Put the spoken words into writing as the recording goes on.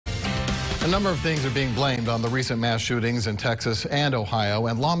A number of things are being blamed on the recent mass shootings in Texas and Ohio,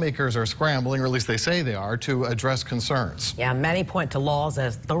 and lawmakers are scrambling, or at least they say they are, to address concerns. Yeah, many point to laws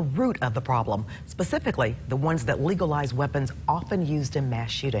as the root of the problem, specifically the ones that legalize weapons often used in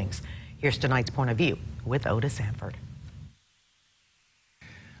mass shootings. Here's tonight's point of view with Otis Sanford.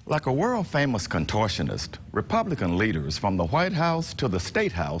 Like a world-famous contortionist, Republican leaders from the White House to the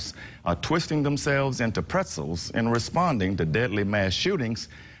State House are twisting themselves into pretzels in responding to deadly mass shootings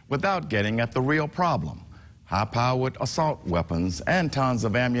without getting at the real problem: high-powered assault weapons and tons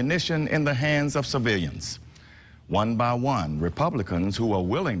of ammunition in the hands of civilians. One by one, Republicans who are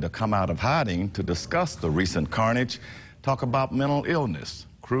willing to come out of hiding to discuss the recent carnage talk about mental illness,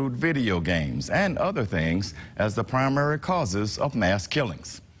 crude video games, and other things as the primary causes of mass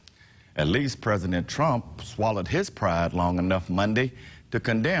killings. At least President Trump swallowed his pride long enough Monday to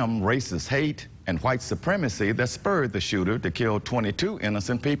condemn racist hate and white supremacy that spurred the shooter to kill 22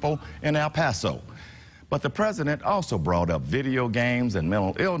 innocent people in El Paso. But the president also brought up video games and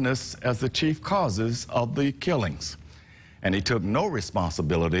mental illness as the chief causes of the killings. And he took no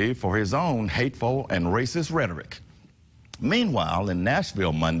responsibility for his own hateful and racist rhetoric. Meanwhile, in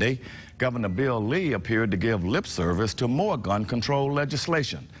Nashville Monday, Governor Bill Lee appeared to give lip service to more gun control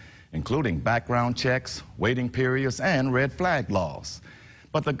legislation, including background checks, waiting periods, and red flag laws.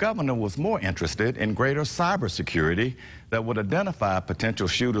 But the governor was more interested in greater cybersecurity that would identify potential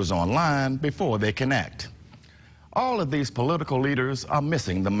shooters online before they can act. All of these political leaders are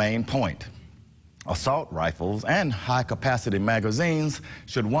missing the main point. Assault rifles and high-capacity magazines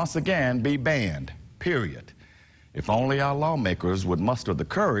should once again be banned, period. If only our lawmakers would muster the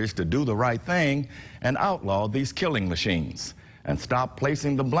courage to do the right thing and outlaw these killing machines, and stop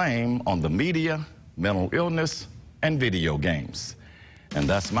placing the blame on the media, mental illness, and video games. And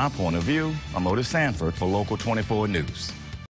that's my point of view. I'm Otis Sanford for Local 24 News.